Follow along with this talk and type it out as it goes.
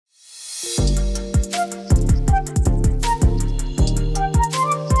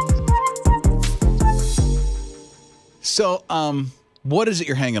So, what is it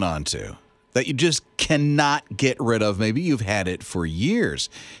you're hanging on to that you just cannot get rid of? Maybe you've had it for years.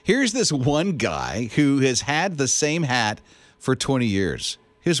 Here's this one guy who has had the same hat for 20 years.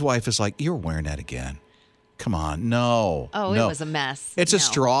 His wife is like, "You're wearing that again. Come on, no." Oh, no. It was a mess. It's a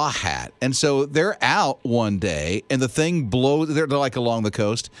straw hat. And so they're out one day, and the thing blows. They're like along the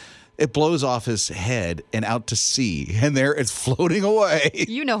coast. It blows off his head and out to sea, and there it's floating away.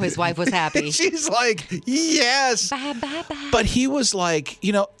 You know his wife was happy. She's like, yes. Bye, bye, bye. But he was like,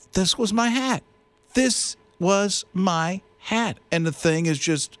 this was my hat. This was my hat. And the thing is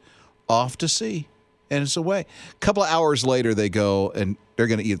just off to sea, and it's away. A couple of hours later, they go, and they're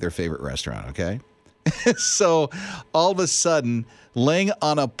going to eat at their favorite restaurant, okay? So all of a sudden, laying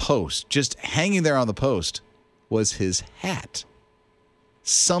on a post, just hanging there on the post, was his hat.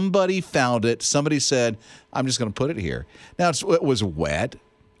 Somebody found it. Somebody said, "I'm just going to put it here." Now, it was wet,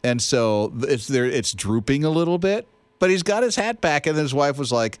 and so it's drooping a little bit, but he's got his hat back, and his wife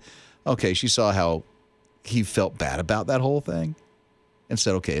was like, okay, she saw how he felt bad about that whole thing and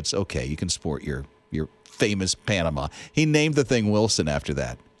said, okay, it's okay. You can sport your famous Panama. He named the thing Wilson after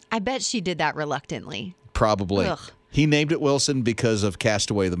that. I bet she did that reluctantly. Probably. Ugh. He named it Wilson because of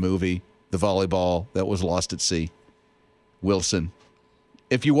Castaway, the movie, the volleyball that was lost at sea. Wilson.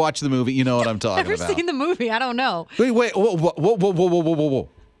 If you watch the movie, you know what I'm talking about. Never seen the movie. I don't know. Wait. Whoa.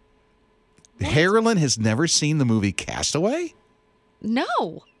 Harlan has never seen the movie Castaway?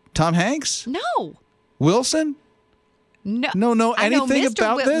 No. Tom Hanks? No. Wilson? No. No, anything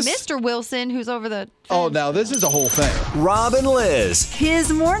about this? Mr. Wilson, who's over the fence. Oh, now this is a whole thing. Rob and Liz.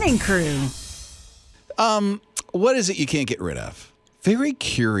 His morning crew. What is it you can't get rid of? Very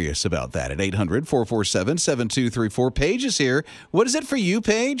curious about that at 800-447-7234. Paige is here. What is it for you,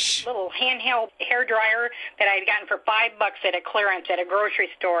 Paige? Little handheld hair dryer that I had gotten for $5 at a clearance at a grocery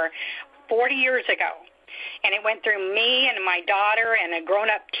store 40 years ago. And it went through me and my daughter and a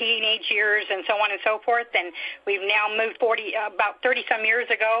grown-up teenage years and so on and so forth. And we've now moved about 30-some years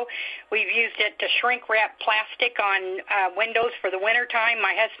ago. We've used it to shrink-wrap plastic on windows for the wintertime.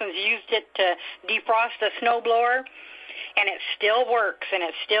 My husband's used it to defrost a snowblower. And it still works, and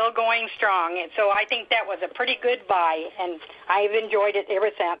it's still going strong. And so I think that was a pretty good buy, and I've enjoyed it ever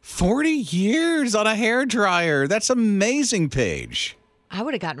since. 40 years on a hairdryer. That's amazing, Paige. I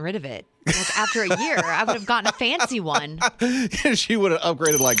would have gotten rid of it. Like after a year, I would have gotten a fancy one. She would have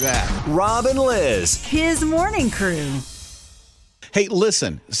upgraded like that. Rob and Liz. His morning crew. Hey,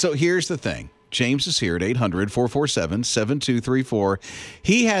 listen. So here's the thing. James is here at 800-447-7234.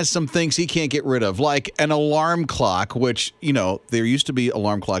 He has some things he can't get rid of, like an alarm clock, which, there used to be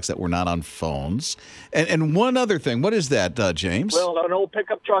alarm clocks that were not on phones. And one other thing. What is that, James? Well, an old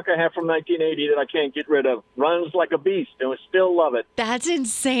pickup truck I have from 1980 that I can't get rid of. Runs like a beast, and I still love it. That's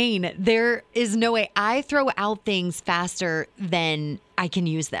insane. There is no way. I throw out things faster than I can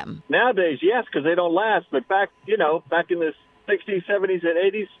use them. Nowadays, yes, because they don't last. But back in the 60s, 70s, and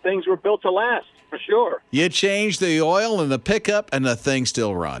 80s, things were built to last, for sure. You change the oil in the pickup, and the thing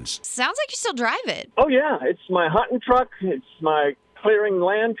still runs. Sounds like you still drive it. Oh, yeah. It's my hunting truck. It's my clearing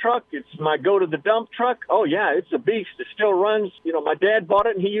land truck. It's my go-to-the-dump truck. Oh, yeah, it's a beast. It still runs. My dad bought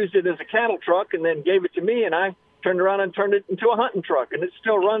it, and he used it as a cattle truck and then gave it to me, and I turned around and turned it into a hunting truck, and it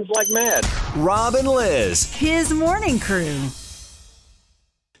still runs like mad. Rob and Liz. His morning crew.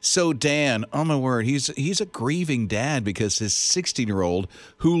 So Dan, oh my word, he's a grieving dad because his 16-year-old,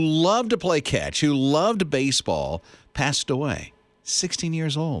 who loved to play catch, who loved baseball, passed away. 16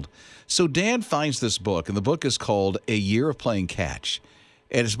 years old. So Dan finds this book, and the book is called A Year of Playing Catch.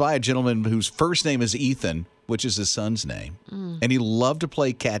 And it's by a gentleman whose first name is Ethan, which is his son's name. And he loved to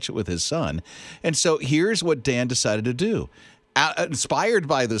play catch with his son. And so here's what Dan decided to do. Inspired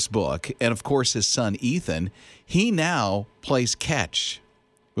by this book, and of course his son Ethan, he now plays catch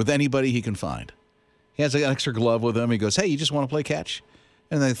with anybody he can find. He has an extra glove with him. He goes, "Hey, you just want to play catch?"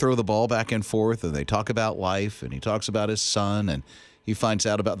 And they throw the ball back and forth, and they talk about life, and he talks about his son, and he finds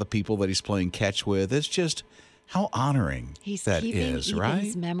out about the people that he's playing catch with. It's just how honoring that is, right? He's keeping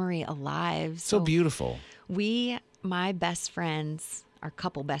Ethan's memory alive. So beautiful. My best friends, our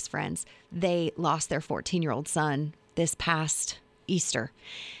couple best friends, they lost their 14-year-old son this past Easter.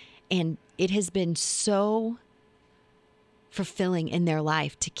 And it has been so fulfilling in their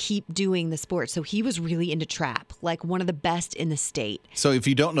life to keep doing the sport. So he was really into trap, like one of the best in the state. So if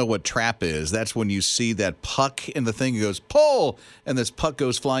you don't know what trap is, that's when you see that puck in the thing, it goes, pull, and this puck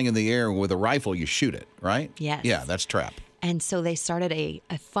goes flying in the air, and with a rifle, you shoot it, right? Yes. Yeah, that's trap. And so they started a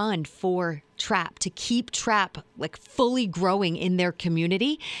fund for Trap to keep Trap like fully growing in their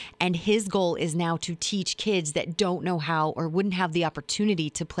community. And his goal is now to teach kids that don't know how or wouldn't have the opportunity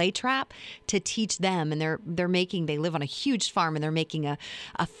to play Trap, to teach them. And they live on a huge farm, and they're making a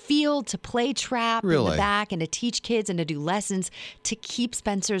field to play Trap in Really? the back and to teach kids and to do lessons to keep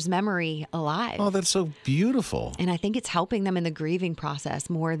Spencer's memory alive. Oh, that's so beautiful. And I think it's helping them in the grieving process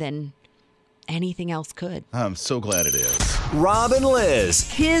more than anything else could. I'm so glad it is. Rob and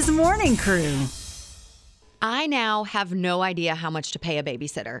Liz. His morning crew. I now have no idea how much to pay a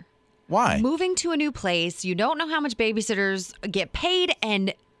babysitter. Why? Moving to a new place, you don't know how much babysitters get paid,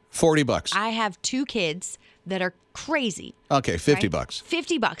 and $40. I have 2 kids that are crazy. Okay, $50. right?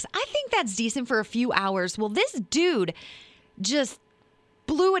 $50. I think that's decent for a few hours. Well, this dude just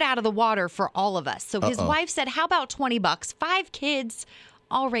blew it out of the water for all of us. So his wife said, how about $20? 5 kids,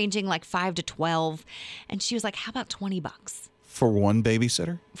 all ranging like 5 to 12. And she was like, how about $20 For one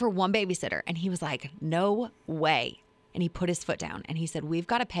babysitter? for one babysitter? And he was like, no way. And he put his foot down and he said, we've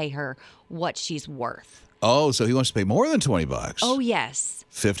got to pay her what she's worth. Oh, so he wants to pay more than $20. Oh, yes.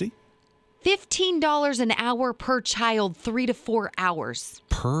 50 $15 an hour per child, 3 to 4 hours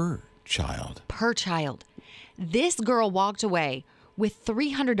per child. per child. This girl walked away with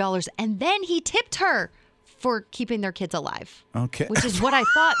 $300, and then he tipped her for keeping their kids alive. Okay. Which is what I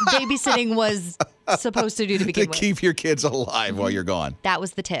thought babysitting was supposed to do to begin To with. keep your kids alive while you're gone. That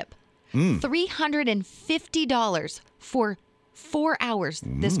was the tip. $350 for 4 hours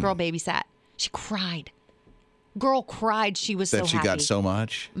this girl babysat. She cried. Girl cried. She was That so she happy. got so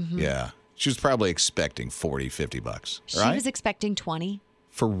much? Yeah. She was probably expecting $40, $50, She right? was expecting 20.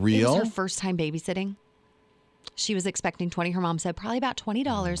 For It real? was her first time babysitting. She was expecting 20. Her mom said, probably about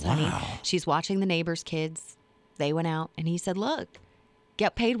 $20, honey. She's watching the neighbors' kids. They went out, and he said, look,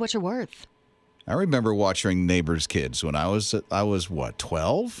 get paid what you're worth. I remember watching Neighbors' Kids when I was what,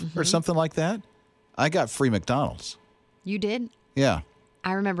 12 or something like that? I got free McDonald's. You did? Yeah.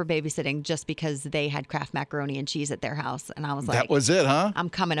 I remember babysitting just because they had Kraft macaroni and cheese at their house. And I was like, That was it, huh? I'm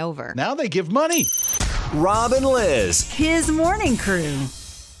coming over. Now they give money. Rob and Liz. His morning crew.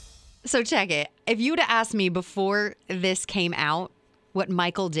 So check it. If you would have asked me before this came out what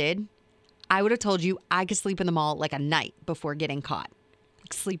Michael did, I would have told you I could sleep in the mall like a night before getting caught.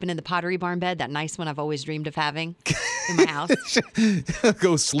 Like sleeping in the Pottery Barn bed, that nice one I've always dreamed of having in my house.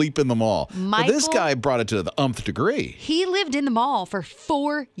 Go sleep in the mall. But this Michael- guy brought it to the umpth degree. He lived in the mall for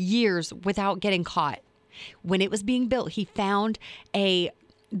 4 years without getting caught. When it was being built, he found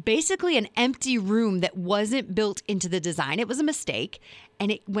basically an empty room that wasn't built into the design. It was a mistake,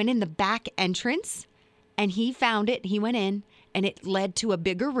 and it went in the back entrance, and he found it. He went in, and it led to a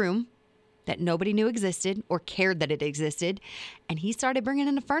bigger room that nobody knew existed or cared that it existed. And he started bringing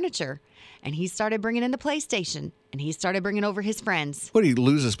in the furniture, and he started bringing in the PlayStation, and he started bringing over his friends. What, did he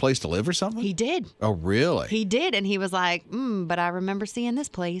lose his place to live or something? He did. Oh, really? He did. And he was like, but I remember seeing this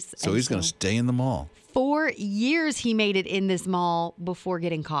place. So And he's going to stay in the mall. 4 years he made it in this mall before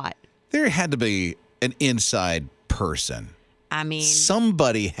getting caught. There had to be an inside person. I mean,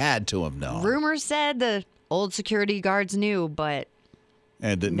 Somebody had to have known. rumors said the old security guards knew, but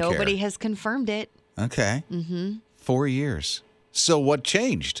And didn't nobody care. has confirmed it. Okay. Mm-hmm. 4 years. So what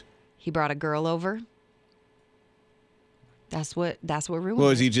changed? He brought a girl over. That's what rumor Well,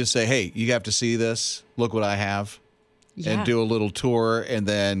 is. does he just say, hey, you have to see this? Look what I have. Yeah. And do a little tour and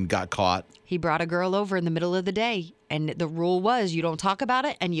then got caught? He brought a girl over in the middle of the day, and the rule was you don't talk about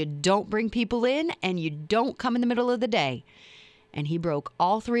it, and you don't bring people in, and you don't come in the middle of the day. And he broke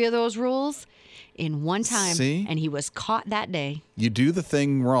all 3 of those rules in one time, See? and he was caught that day. You do the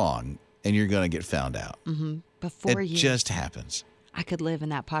thing wrong and you're going to get found out. But 4 It years, just happens. I could live in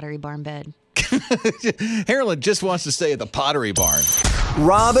that Pottery Barn bed. Harlan just wants to stay at the Pottery Barn.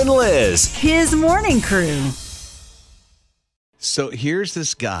 Rob and Liz. His morning crew. So here's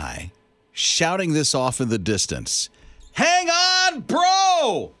this guy shouting this off in the distance. Hang on,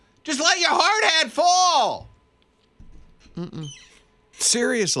 bro! Just let your hard hat fall!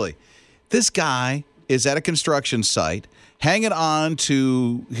 Seriously. This guy is at a construction site hanging on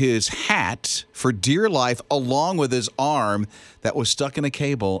to his hat for dear life along with his arm that was stuck in a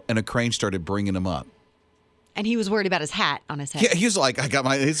cable, and a crane started bringing him up. And he was worried about his hat on his head. Yeah, he was like,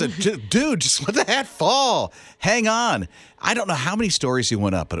 he said, dude, just let the hat fall. Hang on. I don't know how many stories he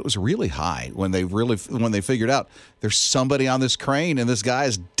went up, but it was really high when they figured out there's somebody on this crane and this guy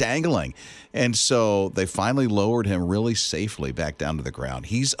is dangling. And so they finally lowered him really safely back down to the ground.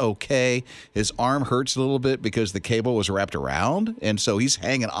 He's okay. His arm hurts a little bit because the cable was wrapped around. And so he's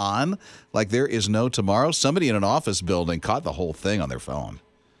hanging on like there is no tomorrow. Somebody in an office building caught the whole thing on their phone.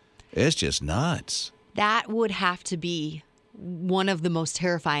 It's just nuts. That would have to be one of the most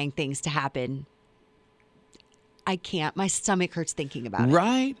terrifying things to happen. I can't. My stomach hurts thinking about it.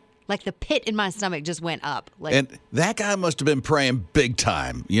 Right? Like the pit in my stomach just went up. Like, And that guy must have been praying big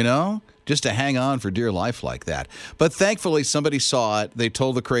time, just to hang on for dear life like that. But thankfully, somebody saw it. They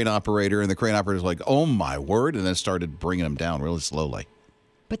told the crane operator, and the crane operator was like, oh, my word, and then started bringing him down really slowly.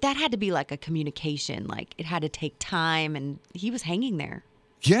 but that had to be like a communication. Like it had to take time, and he was hanging there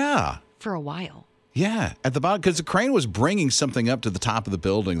Yeah. for a while. Yeah, at the bottom, because the crane was bringing something up to the top of the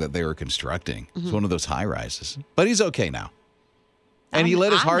building that they were constructing. It's one of those high rises. But he's okay now. And he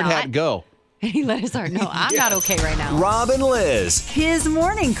let his I'm hard not. hat go. He let his heart know, I'm not okay right now. Rob and Liz. His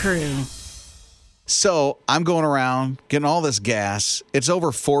morning crew. So I'm going around getting all this gas. It's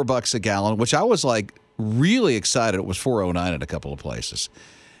over $4 a gallon, which I was like really excited. It was $4.09 at a couple of places.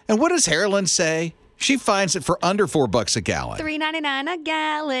 And what does Harlan say? She finds it for under $4 a gallon. $3.99 a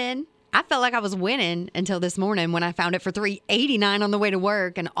gallon. I felt like I was winning until this morning when I found it for $3.89 on the way to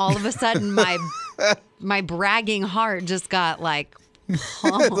work, and all of a sudden my bragging heart just got like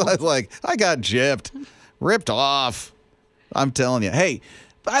pummeled. Like, I got gypped, ripped off. I'm telling you. Hey,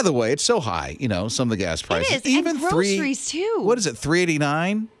 by the way, it's so high, some of the gas prices. It is, and groceries too. What is it,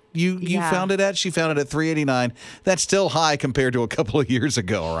 $3.89? You Yeah. found it at? She found it at $3.89. That's still high compared to a couple of years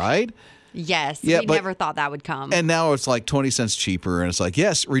ago, right? Yes, Yeah, we but- never thought that would come. And now it's like 20 cents cheaper. And it's like,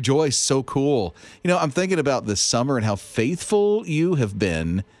 yes, rejoice. So cool. I'm thinking about this summer and how faithful you have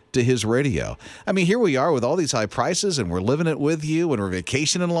been to his radio. I mean, here we are with all these high prices, and we're living it with you, and we're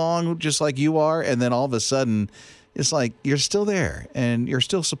vacationing along just like you are. And then all of a sudden, it's like you're still there, and you're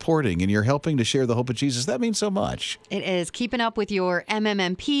still supporting, and you're helping to share the hope of Jesus. That means so much. It is keeping up with your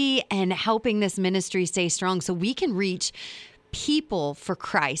MMMP and helping this ministry stay strong so we can reach people for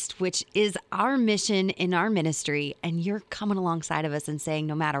Christ, which is our mission in our ministry. And you're coming alongside of us and saying,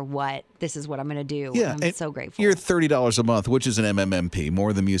 no matter what, this is what I'm going to do. Yeah, I'm and so grateful. Your $30 a month, which is an MMMP,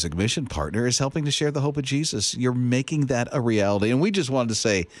 More Than Music Mission Partner, is helping to share the hope of Jesus. You're making that a reality. And we just wanted to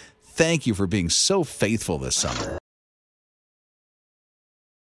say thank you for being so faithful this summer.